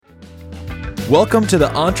Welcome to the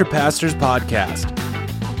EntrePastors Podcast.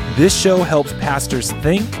 This show helps pastors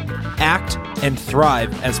think, act, and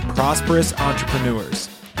thrive as prosperous entrepreneurs.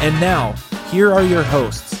 And now, here are your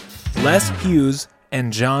hosts, Les Hughes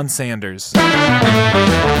and John Sanders.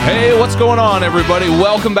 Hey, what's going on, everybody?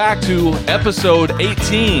 Welcome back to episode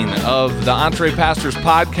 18 of the EntrePastors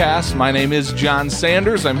Podcast. My name is John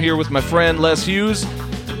Sanders. I'm here with my friend Les Hughes.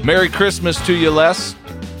 Merry Christmas to you, Les.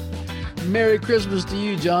 Merry Christmas to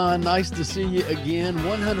you, John. Nice to see you again.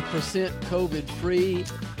 100% COVID-free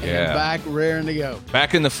and back raring to go.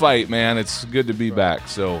 Back in the fight, man. It's good to be back.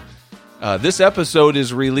 So this episode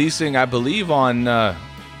is releasing, I believe, on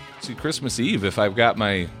Christmas Eve, if I've got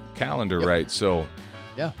my calendar right. So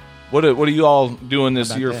yeah. What are you all doing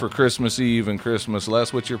this year for Christmas Eve and Christmas?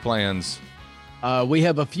 Les, what's your plans? We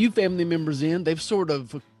have a few family members in. They've sort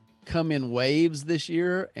of come in waves this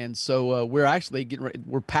year, and so we're actually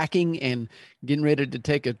we're packing and getting ready to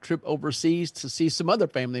take a trip overseas to see some other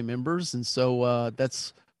family members, and so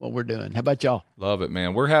that's what we're doing. How about y'all? Love it,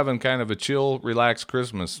 man. We're having kind of a chill, relaxed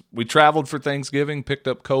Christmas. We traveled for Thanksgiving, picked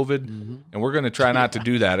up COVID, and we're going to try not to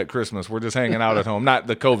do that at Christmas. We're just hanging out at home. Not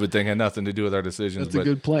the COVID thing had nothing to do with our decisions. That's a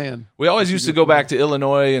good plan. We always used to go back to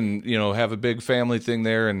Illinois and, have a big family thing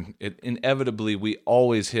there, and inevitably we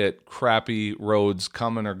always hit crappy roads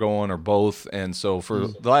coming or going or both. And so for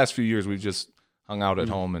the last few years, we've just hung out at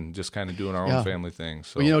home and just kind of doing our own family thing.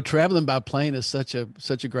 So, well, traveling by plane is such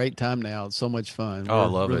a great time now. It's so much fun. I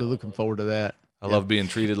love it. Really looking forward to that. I love being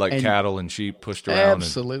treated like cattle and sheep, pushed around.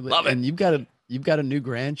 Absolutely. Love it. And you've got a new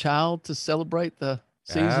grandchild to celebrate the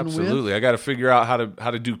season with. Absolutely. I got to figure out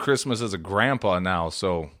how to do Christmas as a grandpa now.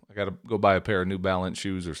 So I got to go buy a pair of New Balance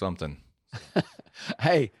shoes or something.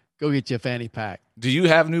 Hey, go get you a fanny pack. Do you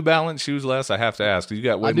have New Balance shoes, Les? I have to ask. You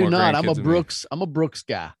got way more grandkids I do not. than I'm a Brooks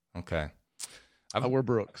guy. Okay. I wear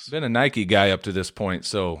Brooks. Been a Nike guy up to this point,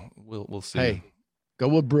 so we'll see. Hey, go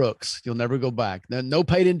with Brooks. You'll never go back. No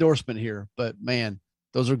paid endorsement here, but man,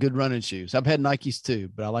 those are good running shoes. I've had Nikes too,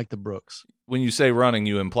 but I like the Brooks. When you say running,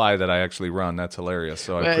 you imply that I actually run. That's hilarious.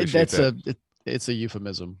 So I appreciate that. It's a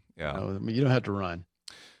euphemism. Yeah. You don't have to run.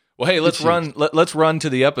 Well, hey, let's run. Let's run to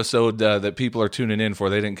the episode that people are tuning in for.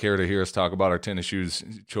 They didn't care to hear us talk about our tennis shoes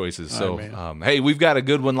choices. So, hey, we've got a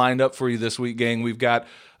good one lined up for you this week, gang. We've got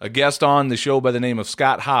a guest on the show by the name of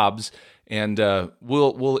Scott Hobbs, and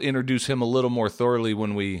we'll introduce him a little more thoroughly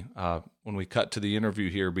when we cut to the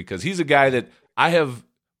interview here, because he's a guy that I have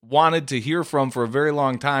wanted to hear from for a very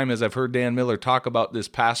long time, as I've heard Dan Miller talk about this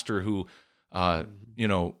pastor who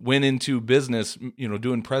went into business,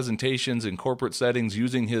 doing presentations in corporate settings,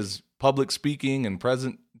 using his public speaking and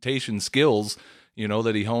presentation skills,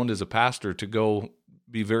 that he honed as a pastor to go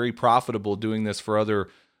be very profitable doing this for other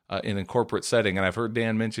in a corporate setting. And I've heard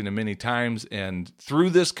Dan mention it many times. And through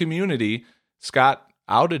this community, Scott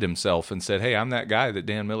outed himself and said, hey, I'm that guy that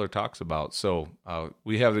Dan Miller talks about. So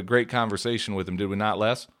we have a great conversation with him, did we not,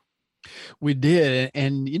 Les? We did.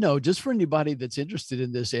 And, just for anybody that's interested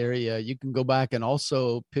in this area, you can go back and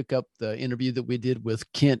also pick up the interview that we did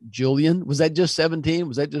with Kent Julian. Was that just 17?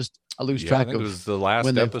 Was that just, I lose track of? It was the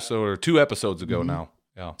last episode or 2 episodes ago now.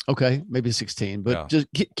 Yeah. Okay. Maybe 16, but just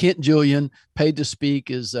Kent Julian, paid to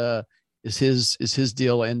speak is his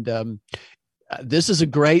deal. And this is a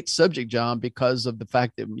great subject, John, because of the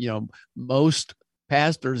fact that, most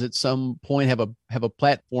pastors at some point have a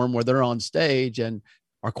platform where they're on stage and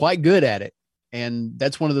are quite good at it. And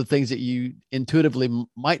that's one of the things that you intuitively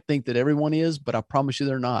might think that everyone is, but I promise you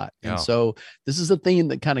they're not. Yeah. And so this is a theme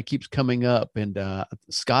that kind of keeps coming up, and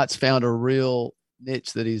Scott's found a real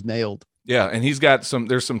niche that he's nailed. Yeah. And he's got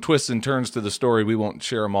there's some twists and turns to the story. We won't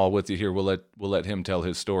share them all with you here. We'll let him tell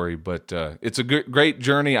his story, but it's a great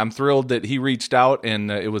journey. I'm thrilled that he reached out,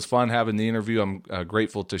 and it was fun having the interview. I'm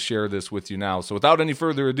grateful to share this with you now. So without any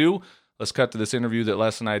further ado, let's cut to this interview that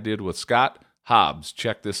Les and I did with Scott Hobbs.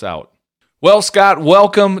 Check this out. Well, Scott,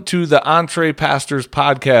 welcome to the EntrePastors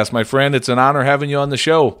Podcast, my friend. It's an honor having you on the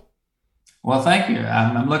show. Well, thank you.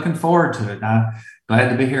 I'm looking forward to it. I'm glad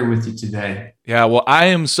to be here with you today. Yeah, well, I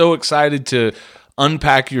am so excited to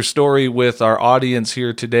unpack your story with our audience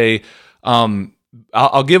here today.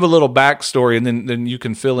 I'll give a little backstory, and then you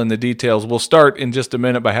can fill in the details. We'll start in just a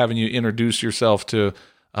minute by having you introduce yourself to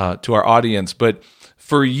our audience. But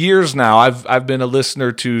for years now, I've been a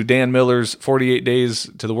listener to Dan Miller's 48 Days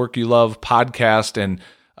to the Work You Love podcast, and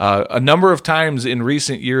a number of times in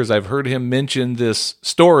recent years, I've heard him mention this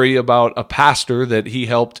story about a pastor that he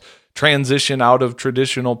helped transition out of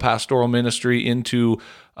traditional pastoral ministry into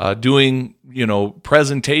doing,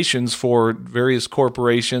 presentations for various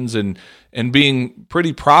corporations and being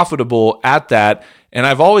pretty profitable at that. And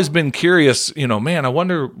I've always been curious, man, I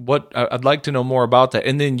wonder what I'd like to know more about that.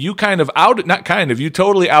 And then you you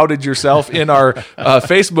totally outed yourself in our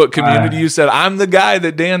Facebook community. You said, I'm the guy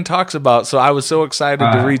that Dan talks about. So I was so excited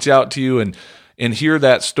to reach out to you and hear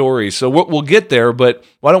that story. So we'll get there, but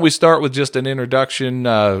why don't we start with just an introduction?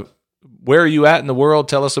 Where are you at in the world?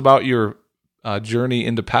 Tell us about your journey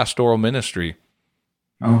into pastoral ministry.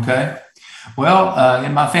 Okay. Well,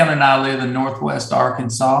 my family and I live in Northwest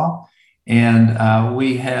Arkansas, and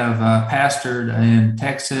we have pastored in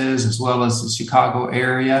Texas as well as the Chicago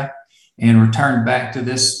area, and returned back to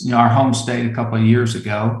this, our home state a couple of years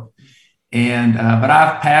ago. And but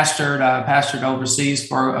I pastored overseas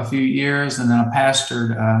for a few years, and then I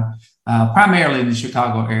pastored primarily in the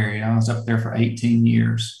Chicago area. I was up there for 18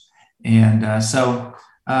 years, and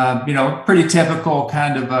pretty typical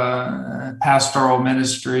kind of pastoral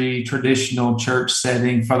ministry, traditional church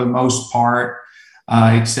setting for the most part,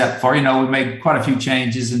 except for, we made quite a few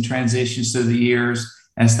changes and transitions through the years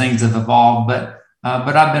as things have evolved. But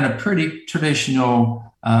I've been a pretty traditional,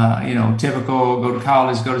 typical, go to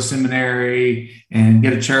college, go to seminary, and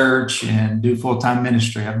get a church and do full-time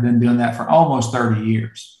ministry. I've been doing that for almost 30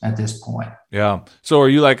 years at this point. Yeah. So are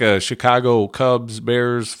you like a Chicago Cubs,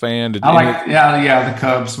 Bears fan? The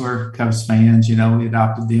Cubs. We're Cubs fans. We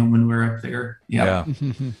adopted them when we were up there. Yep.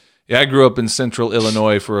 Yeah. Yeah, I grew up in Central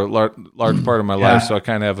Illinois for a large part of my life, so I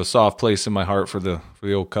kind of have a soft place in my heart for the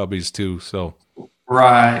old Cubbies too. So.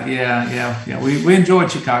 Right. Yeah. We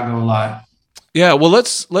enjoyed Chicago a lot. Yeah, well,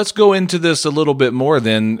 let's go into this a little bit more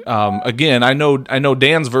then. Again, I know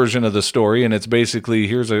Dan's version of the story, and it's basically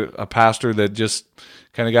here's a pastor that just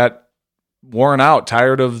kind of got worn out,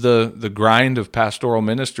 tired of the grind of pastoral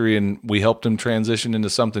ministry, and we helped him transition into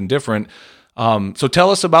something different. So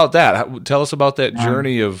tell us about that. Tell us about that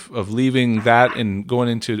journey of leaving that and going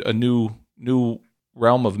into a new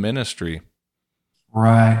realm of ministry.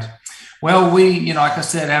 Right. Well, we, like I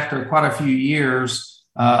said, after quite a few years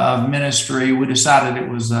of ministry, we decided it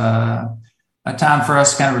was a time for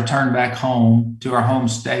us to kind of return back home to our home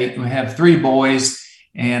state. We have 3 boys,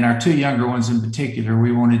 and our 2 younger ones in particular,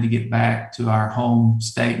 we wanted to get back to our home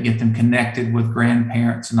state and get them connected with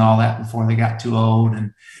grandparents and all that before they got too old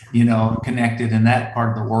and, connected in that part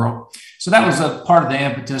of the world. So that was a part of the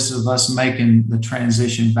impetus of us making the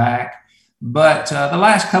transition back. But the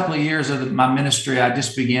last couple of years of my ministry, I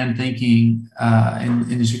just began thinking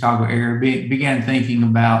in the Chicago area, began thinking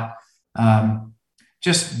about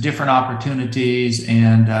just different opportunities.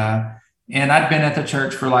 And I'd been at the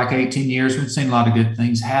church for like 18 years. We'd seen a lot of good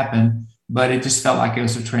things happen, but it just felt like it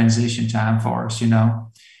was a transition time for us, And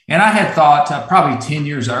I had thought probably 10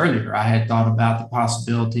 years earlier, I had thought about the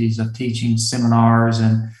possibilities of teaching seminars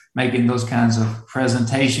and making those kinds of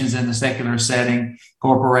presentations in the secular setting,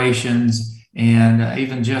 corporations, and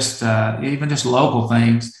even just local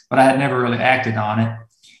things, but I had never really acted on it.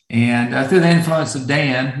 And through the influence of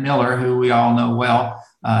Dan Miller, who we all know well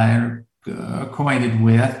and are acquainted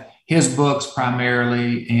with, his books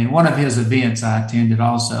primarily, and one of his events I attended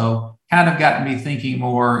also, kind of got me thinking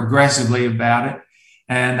more aggressively about it.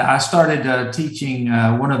 And I started teaching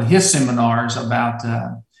one of his seminars about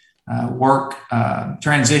work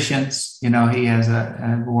transitions. He has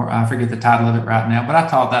I forget the title of it right now, but I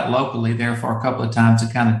taught that locally there for a couple of times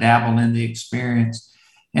to kind of dabble in the experience.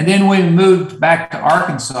 And then when we moved back to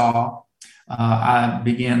Arkansas, I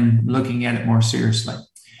began looking at it more seriously.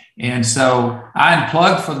 And so I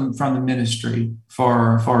unplugged from the ministry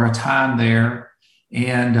for a time there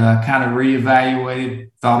and kind of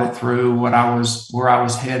reevaluated, thought it through where I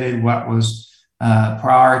was headed, what was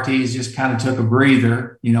priorities, just kind of took a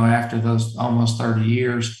breather, after those almost 30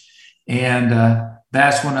 years. And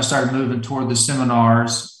that's when I started moving toward the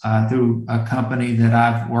seminars through a company that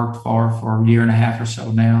I've worked for a year and a half or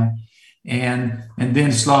so now. And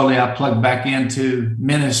then slowly I plugged back into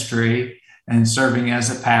ministry and serving as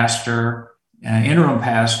a pastor, interim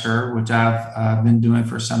pastor, which I've been doing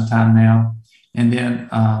for some time now. And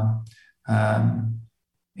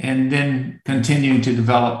then continuing to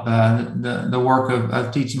develop the work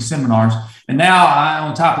of teaching seminars. And now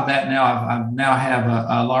on top of that, I now have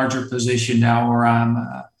a larger position now where I'm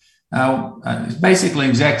basically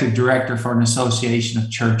executive director for an association of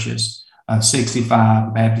churches,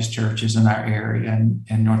 65 Baptist churches in our area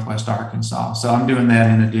in Northwest Arkansas. So I'm doing that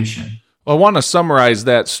in addition. Well, I want to summarize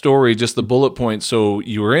that story, just the bullet points. So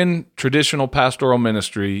you were in traditional pastoral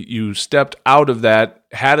ministry. You stepped out of that,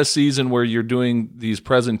 had a season where you're doing these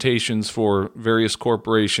presentations for various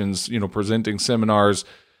corporations, presenting seminars.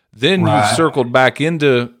 Then you circled back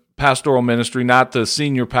into pastoral ministry, not the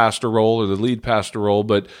senior pastor role or the lead pastor role,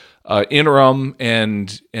 but interim,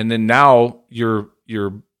 and then now you're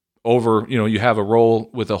over, you have a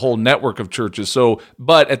role with a whole network of churches. So,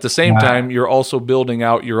 but at the same time, you're also building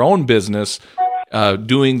out your own business,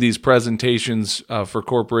 doing these presentations for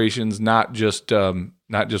corporations, not just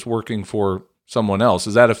working for someone else.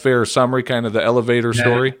 Is that a fair summary, kind of the elevator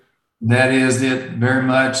story? That is it, very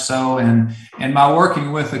much so. And my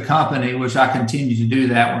working with the company, which I continue to do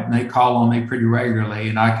that when they call on me pretty regularly,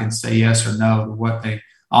 and I can say yes or no to what they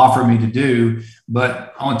offer me to do.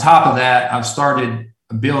 But on top of that, I've started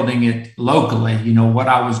building it locally. What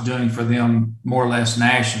I was doing for them more or less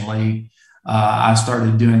nationally, I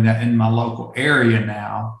started doing that in my local area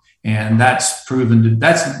now. And that's proven to,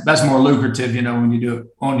 that's more lucrative, when you do it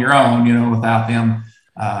on your own, without them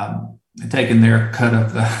taking their cut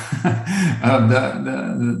of the of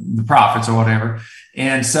the profits or whatever.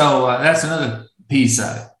 And so that's another piece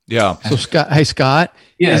of it. Yeah. So Scott,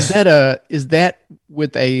 yes. Is that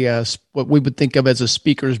with a what we would think of as a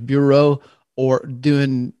speaker's bureau, or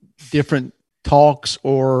doing different talks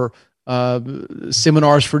or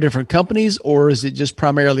seminars for different companies, or is it just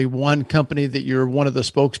primarily one company that you're one of the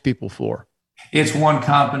spokespeople for? It's one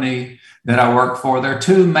company that I work for. There are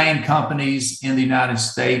two main companies in the United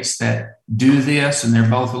States that do this, and they're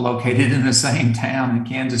both located in the same town in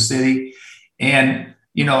Kansas City. And,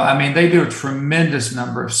 they do a tremendous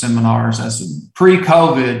number of seminars. As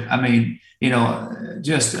pre-COVID,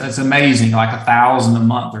 just it's amazing, like 1,000 a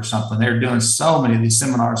month or something. They're doing so many of these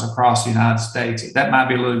seminars across the United States. That might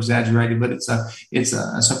be a little exaggerated, but it's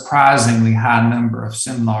a surprisingly high number of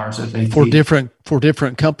seminars that they teach. For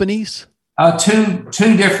different companies.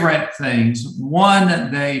 Two different things. One,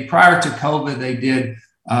 prior to COVID, they did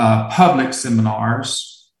public seminars.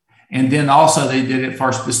 And then also they did it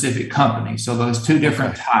for specific companies. So those two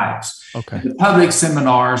different types. Okay. The public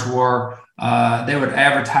seminars were, they would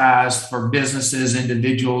advertise for businesses,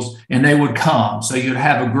 individuals, and they would come. So you'd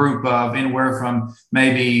have a group of anywhere from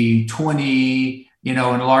maybe 20, in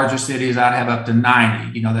larger cities, I'd have up to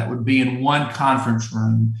 90, that would be in one conference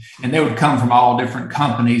room. And they would come from all different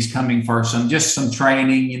companies coming for some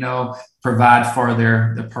training, provide for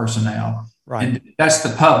their personnel. Right. And that's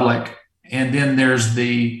the public. And then there's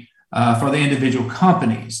for the individual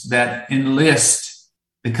companies that enlist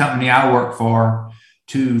the company I work for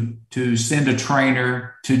to send a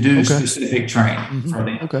trainer to do specific training for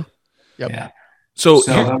them. Okay. Yep. Yeah. So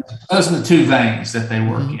those are the two veins that they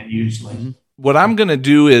work in usually. Mm-hmm. What I'm going to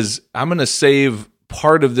do is I'm going to save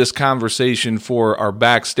part of this conversation for our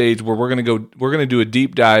backstage, where we're going to do a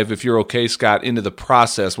deep dive, if you're okay, Scott, into the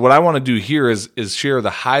process. What I want to do here is share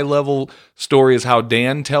the high level story as how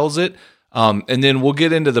Dan tells it. And then we'll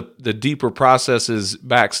get into the deeper processes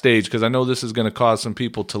backstage, because I know this is going to cause some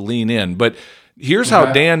people to lean in. But here's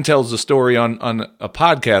how Dan tells the story on a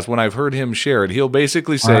podcast. When I've heard him share it, he'll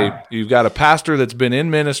basically say, you've got a pastor that's been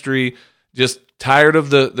in ministry, just tired of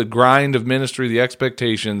the grind of ministry, the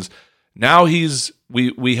expectations. Now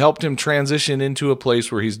we helped him transition into a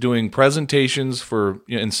place where he's doing presentations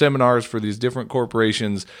and seminars for these different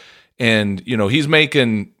corporations. And, he's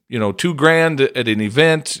making, $2,000 at an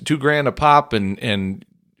event, $2,000 a pop, and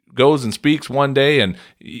goes and speaks one day, and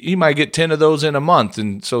he might get 10 of those in a month.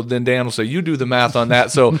 And so then Dan will say, you do the math on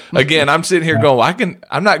that. So again, I'm sitting here going,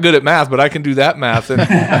 I'm not good at math, but I can do that math. And,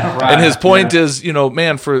 and his point is,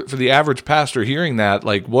 man, for the average pastor hearing that,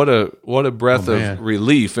 like what a breath of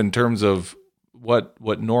relief in terms of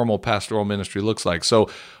what normal pastoral ministry looks like. So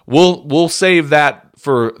we'll save that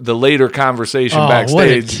for the later conversation backstage. What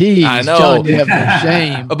a tease. I know. John, you have no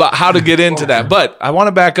shame. About how to get into that. But I want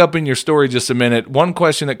to back up in your story just a minute. One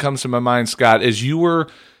question that comes to my mind, Scott, is you were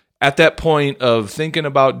at that point of thinking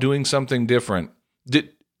about doing something different.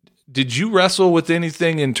 Did you wrestle with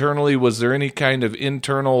anything internally? Was there any kind of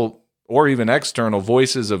internal or even external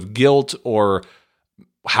voices of guilt, or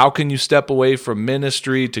how can you step away from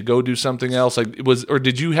ministry to go do something else? Or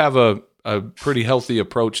did you have a pretty healthy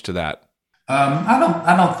approach to that?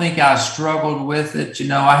 I don't think I struggled with it.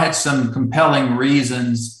 I had some compelling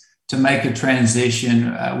reasons to make a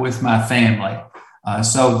transition with my family.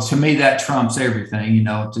 So to me, that trumps everything,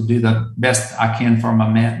 to do the best I can for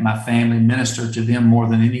my family, minister to them more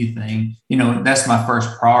than anything. That's my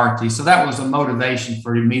first priority. So that was a motivation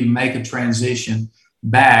for me to make a transition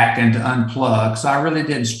back and to unplug. So I really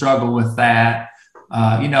didn't struggle with that.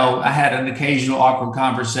 I had an occasional awkward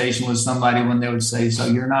conversation with somebody when they would say, so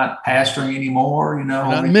you're not pastoring anymore,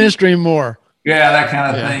 not ministering more. Yeah, that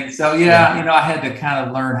kind of thing. So, I had to kind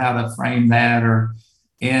of learn how to frame that or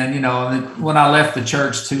And, when I left the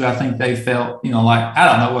church too, I think they felt, like, I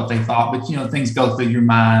don't know what they thought, but, things go through your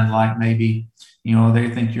mind, like maybe, they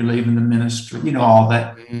think you're leaving the ministry, all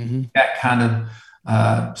that, that kind of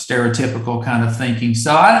stereotypical kind of thinking.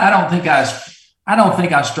 So I don't think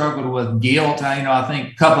I struggled with guilt. I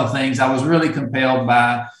think a couple of things. I was really compelled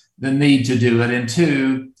by the need to do it. And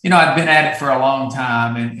two, I'd been at it for a long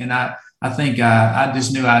time. And I think I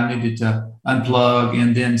just knew I needed to unplug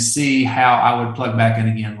and then see how I would plug back in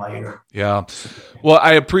again later. Yeah. Well,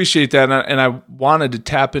 I appreciate that. And I wanted to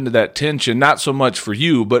tap into that tension, not so much for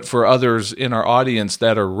you, but for others in our audience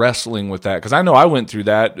that are wrestling with that. Because I know I went through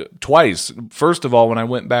that twice. First of all, when I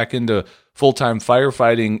went back into full-time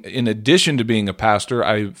firefighting, in addition to being a pastor,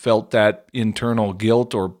 I felt that internal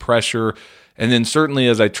guilt or pressure. And then certainly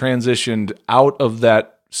as I transitioned out of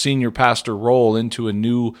that senior pastor role into a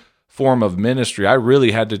new form of ministry, I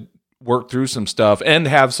really had to work through some stuff and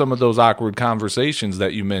have some of those awkward conversations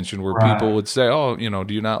that you mentioned where people would say, oh,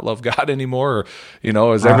 do you not love God anymore?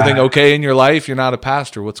 Or, is everything okay in your life? You're not a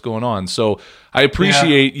pastor. What's going on? So I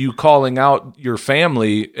appreciate you calling out your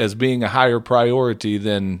family as being a higher priority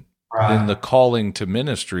than the calling to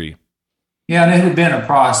ministry. Yeah, and it had been a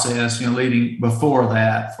process, leading before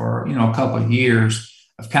that for, a couple of years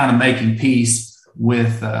of kind of making peace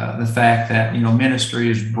with the fact that, ministry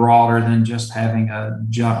is broader than just having a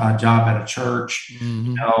job at a church,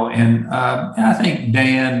 and I think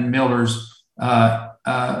Dan Miller's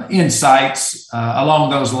insights along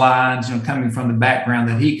those lines, coming from the background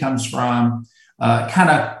that he comes from, kind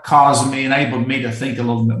of enabled me to think a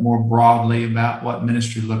little bit more broadly about what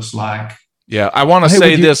ministry looks like. Yeah, I want to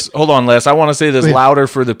say this. Hold on, Les. I want to say this louder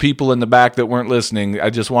for the people in the back that weren't listening. I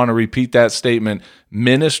just want to repeat that statement.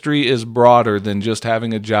 Ministry is broader than just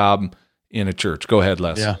having a job in a church. Go ahead,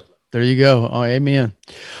 Les. Yeah, there you go. Oh, amen.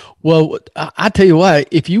 Well, I tell you what,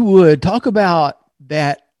 if you would talk about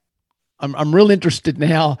that, I'm real interested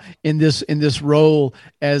now in this role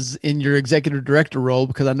as in your executive director role,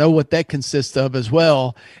 because I know what that consists of as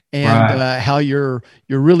well, and how you're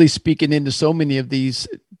really speaking into so many of these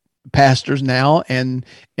pastors now and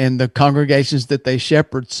the congregations that they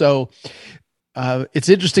shepherd. So it's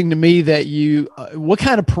interesting to me that you, what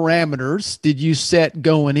kind of parameters did you set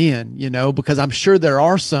going in, because I'm sure there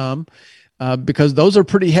are some, because those are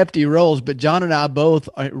pretty hefty roles, but John and I both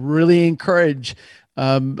really encourage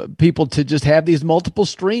people to just have these multiple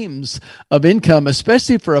streams of income,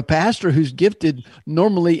 especially for a pastor who's gifted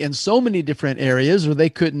normally in so many different areas, or they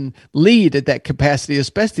couldn't lead at that capacity,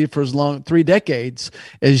 especially for as long 3 decades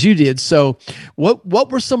as you did. So what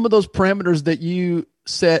were some of those parameters that you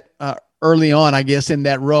set early on, I guess, in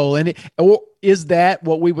that role? And is that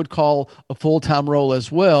what we would call a full-time role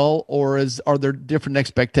as well, or are there different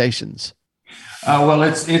expectations? Well,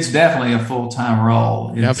 it's definitely a full-time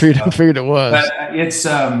role. I figured it was. But it's,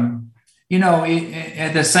 at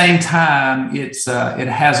the same time, it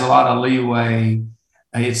has a lot of leeway.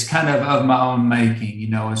 It's kind of my own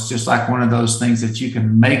making. It's just like one of those things that you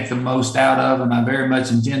can make the most out of, and I very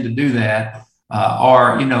much intend to do that.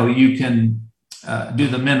 Or you can do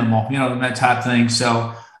the minimal, that type thing.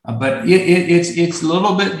 So, but it's a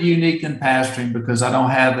little bit unique in pastoring because I don't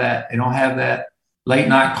have that late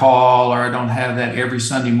night call, or I don't have that every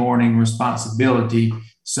Sunday morning responsibility.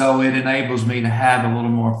 So it enables me to have a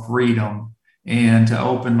little more freedom and to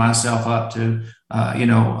open myself up to,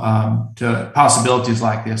 to possibilities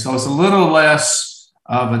like this. So it's a little less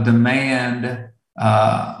of a demand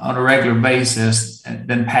on a regular basis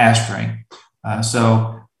than pastoring. I'm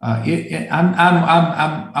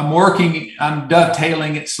working, I'm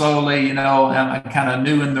dovetailing it slowly, I'm kind of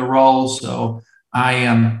new in the role. So I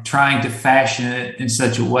am trying to fashion it in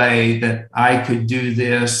such a way that I could do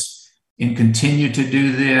this and continue to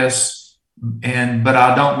do this. But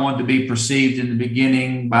I don't want to be perceived in the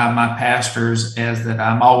beginning by my pastors as that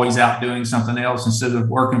I'm always out doing something else instead of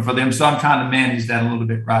working for them. So I'm trying to manage that a little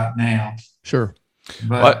bit right now. Sure.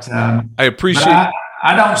 But I appreciate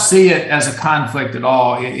I don't see it as a conflict at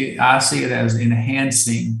all. I see it as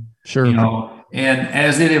enhancing, sure. And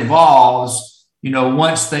as it evolves,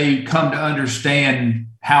 once they come to understand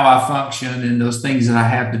how I function and those things that I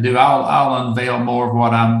have to do, I'll unveil more of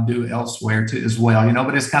what I'm doing elsewhere too as well,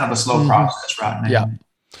 but it's kind of a slow process right now.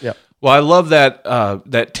 Yeah. Well, I love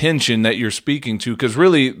that tension that you're speaking to, because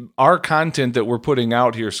really our content that we're putting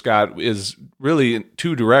out here, Scott, is really in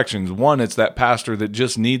 2 directions. One, it's that pastor that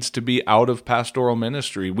just needs to be out of pastoral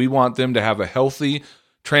ministry. We want them to have a healthy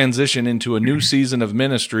transition into a new season of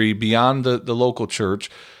ministry beyond the local church.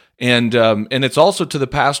 And it's also to the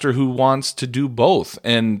pastor who wants to do both.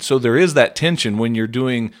 And so there is that tension when you're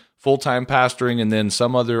doing full-time pastoring and then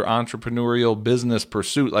some other entrepreneurial business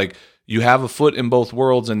pursuit. Like, you have a foot in both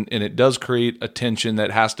worlds, and it does create a tension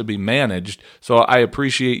that has to be managed. So I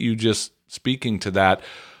appreciate you just speaking to that.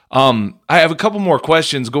 I have a couple more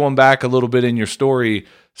questions going back a little bit in your story,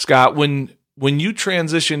 Scott. When you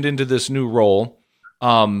transitioned into this new role,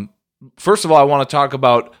 first of all, I want to talk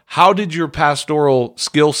about how did your pastoral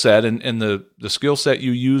skill set and the skill set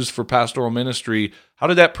you use for pastoral ministry, how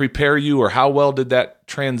did that prepare you, or how well did that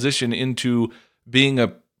transition into being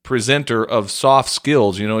a presenter of soft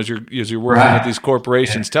skills, as you're working with these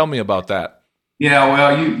corporations? Tell me about that. Yeah,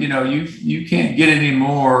 well, you can't get any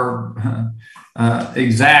more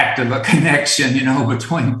exact of a connection,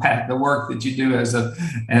 between the work that you do as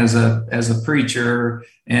a preacher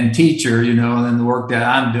and teacher, and then the work that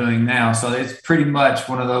I'm doing now. So it's pretty much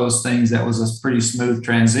one of those things that was a pretty smooth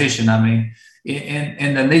transition. I mean,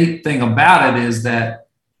 and the neat thing about it is that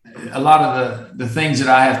a lot of the things that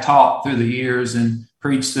I have taught through the years and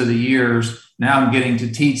preached through the years, now I'm getting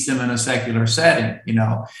to teach them in a secular setting,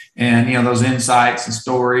 and, those insights and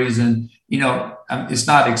stories, and, it's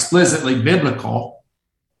not explicitly biblical,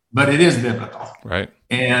 but it is biblical. Right.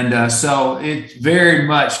 And so it very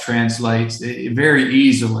much translates very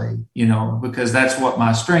easily, because that's what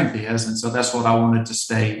my strength is. And so that's what I wanted to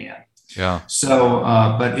stay in. Yeah. So,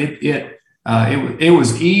 but it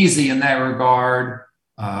was easy in that regard.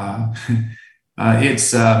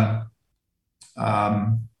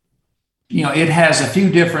 It has a few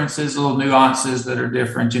differences, little nuances that are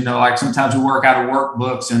different, like sometimes we work out of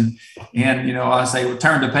workbooks and I say, well,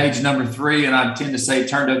 turn to page number 3, and I tend to say,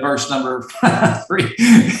 turn to verse number 3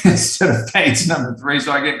 instead of page number 3.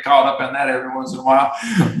 So I get caught up in that every once in a while.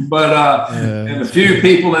 But, and a few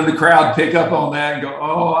people in the crowd pick up on that and go,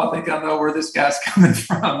 oh, I think I know where this guy's coming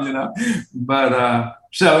from, But,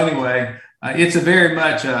 so anyway, it's a very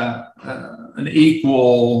much an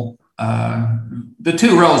equal, the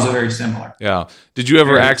two roles are very similar. Yeah. Did you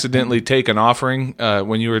ever accidentally take an offering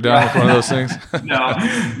when you were done with one of those things?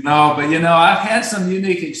 No, but I've had some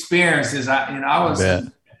unique experiences.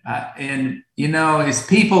 It's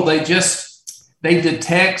people, they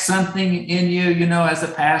detect something in you, as a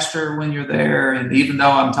pastor when you're there. And even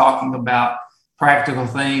though I'm talking about practical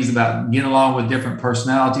things about getting along with different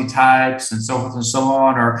personality types and so forth and so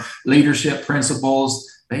on, or leadership principles,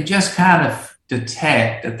 they just kind of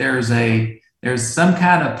detect that there's some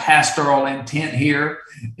kind of pastoral intent here.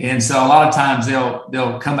 And so a lot of times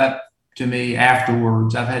they'll come up to me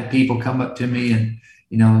afterwards. I've had people come up to me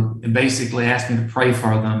and basically ask me to pray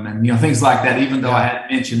for them and, things like that, even though I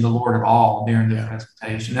hadn't mentioned the Lord at all during the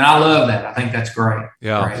presentation. And I love that. I think that's great.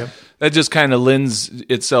 Yeah. Great. That just kind of lends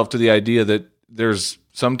itself to the idea that there's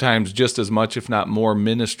sometimes just as much, if not more,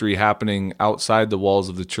 ministry happening outside the walls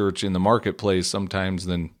of the church in the marketplace sometimes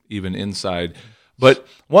than even inside. But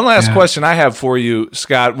one last question I have for you,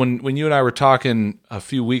 Scott, when you and I were talking a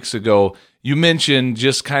few weeks ago, you mentioned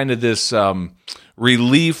just kind of this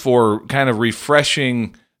relief or kind of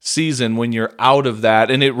refreshing season when you're out of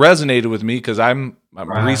that. And it resonated with me because I'm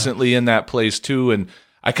recently in that place too. And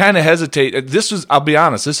I kind of hesitate. I'll be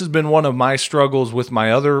honest, this has been one of my struggles with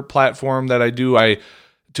my other platform that I do.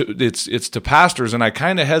 It's to pastors, and I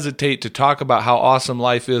kind of hesitate to talk about how awesome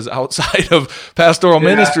life is outside of pastoral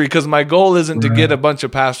ministry because my goal isn't to get a bunch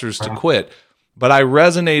of pastors to quit. But I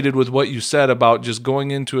resonated with what you said about just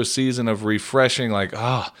going into a season of refreshing, like,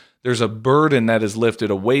 there's a burden that is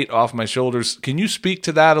lifted, a weight off my shoulders. Can you speak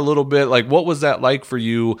to that a little bit? Like, what was that like for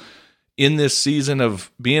you in this season of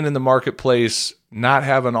being in the marketplace, not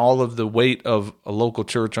having all of the weight of a local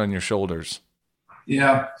church on your shoulders?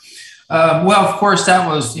 Yeah. Well, of course, that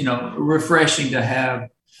was, refreshing to have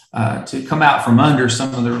to come out from under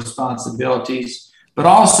some of the responsibilities, but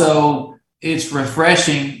also it's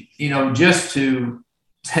refreshing, just to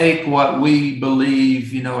take what we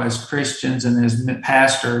believe, as Christians and as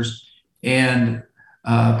pastors and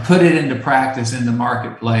put it into practice in the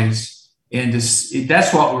marketplace. And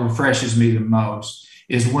that's what refreshes me the most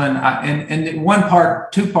is when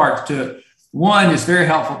two parts to it. One is very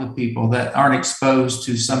helpful to people that aren't exposed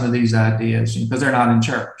to some of these ideas because they're not in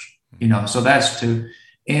church, so that's two.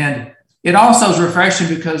 And it also is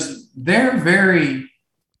refreshing because they're very,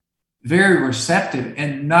 very receptive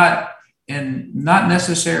and not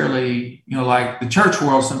necessarily, like the church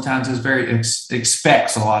world sometimes is very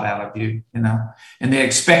expects a lot out of you, and they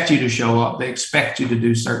expect you to show up. They expect you to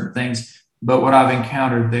do certain things. But what I've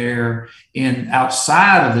encountered there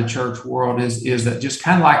outside of the church world is that just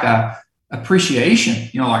kind of like a appreciation,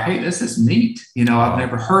 like, hey, this is neat. I've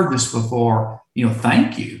never heard this before.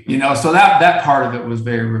 Thank you. So that part of it was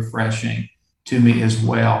very refreshing to me as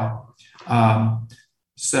well.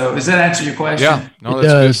 So does that answer your question? Yeah, no, it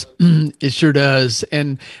does. It sure does.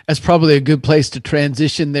 And that's probably a good place to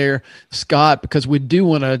transition there, Scott, because we do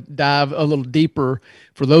want to dive a little deeper.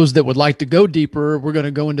 For those that would like to go deeper, we're going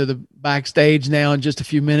to go into the backstage now in just a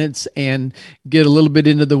few minutes and get a little bit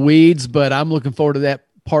into the weeds, but I'm looking forward to that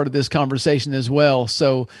part of this conversation as well.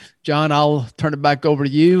 So, John, I'll turn it back over to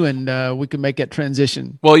you, and we can make that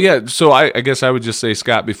transition. Well, yeah. So I guess I would just say,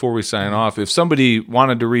 Scott, before we sign off, if somebody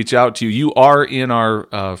wanted to reach out to you, you are in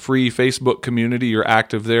our free Facebook community. You're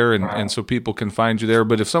active there, and so people can find you there.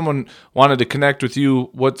 But if someone wanted to connect with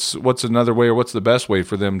you, what's another way, or what's the best way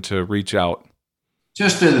for them to reach out?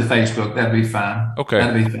 Just do the Facebook. That'd be fine. Okay.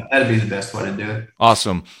 That'd be the best way to do it.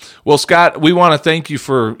 Awesome. Well, Scott, we want to thank you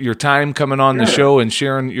for your time coming on the show and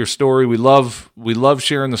sharing your story. We love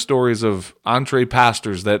sharing the stories of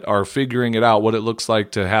EntrePastors that are figuring it out, what it looks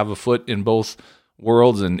like to have a foot in both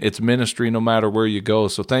worlds, and it's ministry no matter where you go.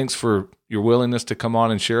 So thanks for your willingness to come on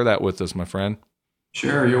and share that with us, my friend.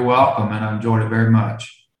 Sure. You're welcome. And I enjoyed it very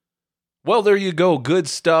much. Well, there you go. Good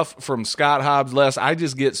stuff from Scott Hobbs. Les, I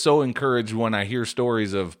just get so encouraged when I hear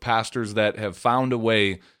stories of pastors that have found a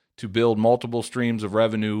way to build multiple streams of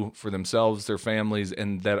revenue for themselves, their families,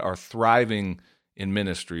 and that are thriving in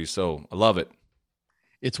ministry. So I love it.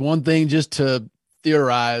 It's one thing just to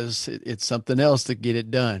theorize. It's something else to get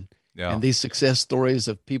it done. Yeah. And these success stories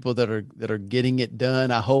of people that are getting it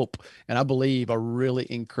done, I hope and I believe, are really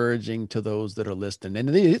encouraging to those that are listening.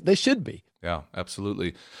 And they should be. Yeah,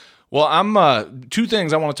 absolutely. Well, I'm two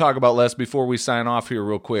things I want to talk about, Les, before we sign off here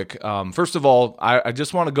real quick. First of all, I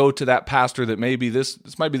just want to go to that pastor that maybe this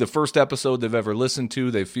might be the first episode they've ever listened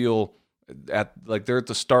to. They feel like they're at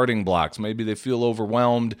the starting blocks. Maybe they feel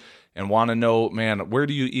overwhelmed and want to know, man, where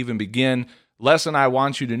do you even begin? Les and I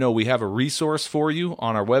want you to know we have a resource for you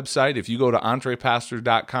on our website. If you go to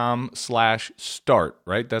entrepastors.com/start,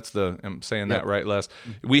 right? I'm saying that right, Les?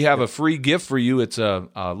 We have a free gift for you. It's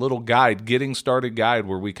a little guide, getting started guide,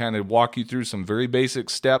 where we kind of walk you through some very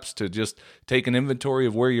basic steps to just take an inventory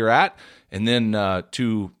of where you're at. And then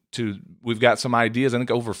we've got some ideas, I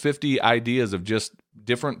think over 50 ideas of just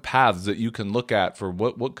different paths that you can look at for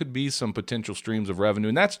what could be some potential streams of revenue.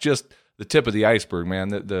 And that's just the tip of the iceberg, man.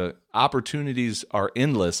 The opportunities are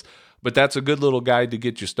endless, but that's a good little guide to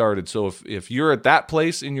get you started. So if you're at that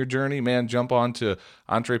place in your journey, man, jump on to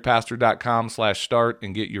entrepastor.com/start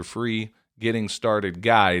and get your free getting started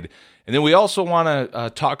guide. And then we also want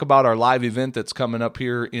to talk about our live event that's coming up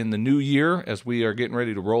here in the new year as we are getting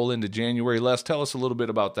ready to roll into January. Les, tell us a little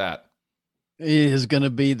bit about that. It is going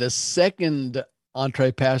to be the second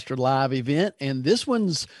EntrePastor live event, and this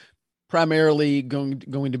one's primarily going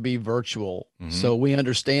to be virtual. Mm-hmm. So we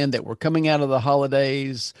understand that we're coming out of the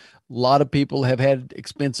holidays. A lot of people have had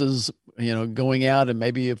expenses, going out, and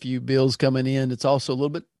maybe a few bills coming in. It's also a little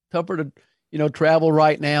bit tougher to, travel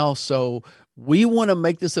right now. So we want to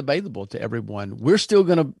make this available to everyone. We're still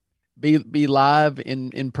going to be live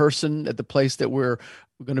in person at the place that we're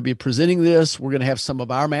going to be presenting this. We're going to have some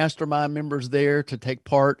of our mastermind members there to take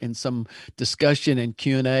part in some discussion and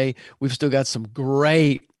Q&A. We've still got some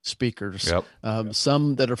great speakers,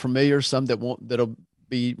 some that are familiar, some that'll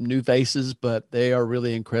be new faces, but they are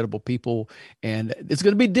really incredible people. And it's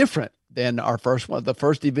going to be different than our first one. The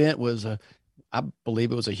first event was I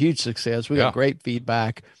believe it was a huge success. We got great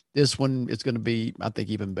feedback. This one is going to be, I think,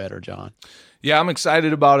 even better, John. Yeah, I'm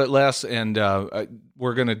excited about it, Les, and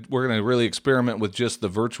we're gonna really experiment with just the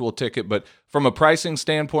virtual ticket. But from a pricing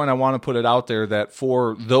standpoint, I want to put it out there that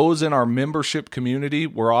for those in our membership community,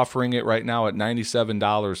 we're offering it right now at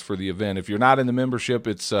 $97 for the event. If you're not in the membership,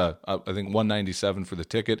 it's I think $197 for the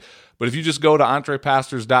ticket. But if you just go to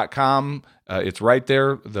entrepastors.com, it's right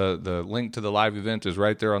there. The link to the live event is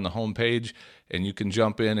right there on the homepage, and you can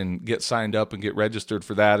jump in and get signed up and get registered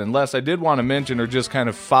for that. And Les, I did want to mention, or just kind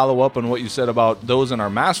of follow up on what you said about those in our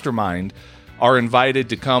mastermind are invited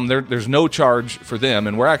to come. There's no charge for them,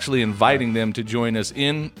 and we're actually inviting them to join us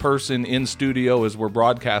in person, in studio, as we're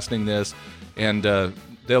broadcasting this. And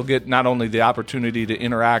they'll get not only the opportunity to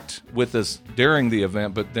interact with us during the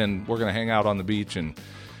event, but then we're going to hang out on the beach and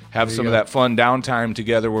have some of that fun downtime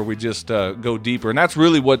together where we just go deeper. And that's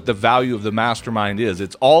really what the value of the mastermind is.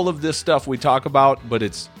 It's all of this stuff we talk about, but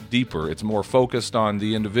it's deeper. It's more focused on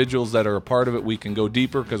the individuals that are a part of it. We can go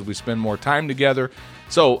deeper because we spend more time together.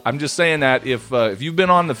 So I'm just saying that if you've been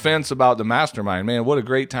on the fence about the mastermind, man, what a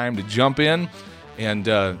great time to jump in. And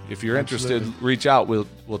if you're interested, reach out.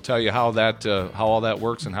 We'll tell you how all that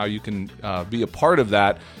works and how you can be a part of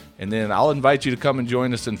that. And then I'll invite you to come and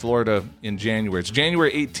join us in Florida in January. It's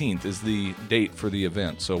January 18th is the date for the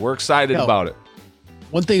event. So we're excited about it.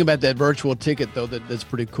 One thing about that virtual ticket, though, that's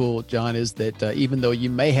pretty cool, John, is that even though you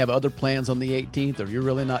may have other plans on the 18th, or you're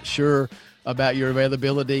really not sure about your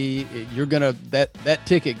availability, you're gonna that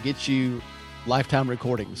ticket gets you lifetime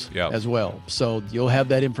recordings as well. So you'll have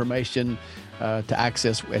that information to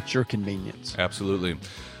access at your convenience. Absolutely.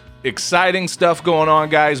 Exciting stuff going on,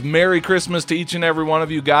 guys. Merry Christmas to each and every one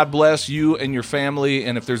of you. God bless you and your family.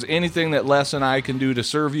 And if there's anything that Les and I can do to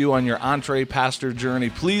serve you on your EntrePastor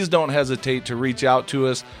journey, please don't hesitate to reach out to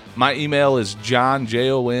us. My email is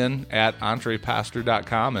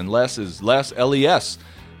john@entrepastor.com, and Les is Les, L-E-S,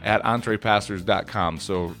 @entrepastors.com.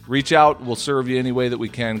 So reach out. We'll serve you any way that we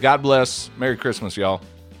can. God bless. Merry Christmas, y'all.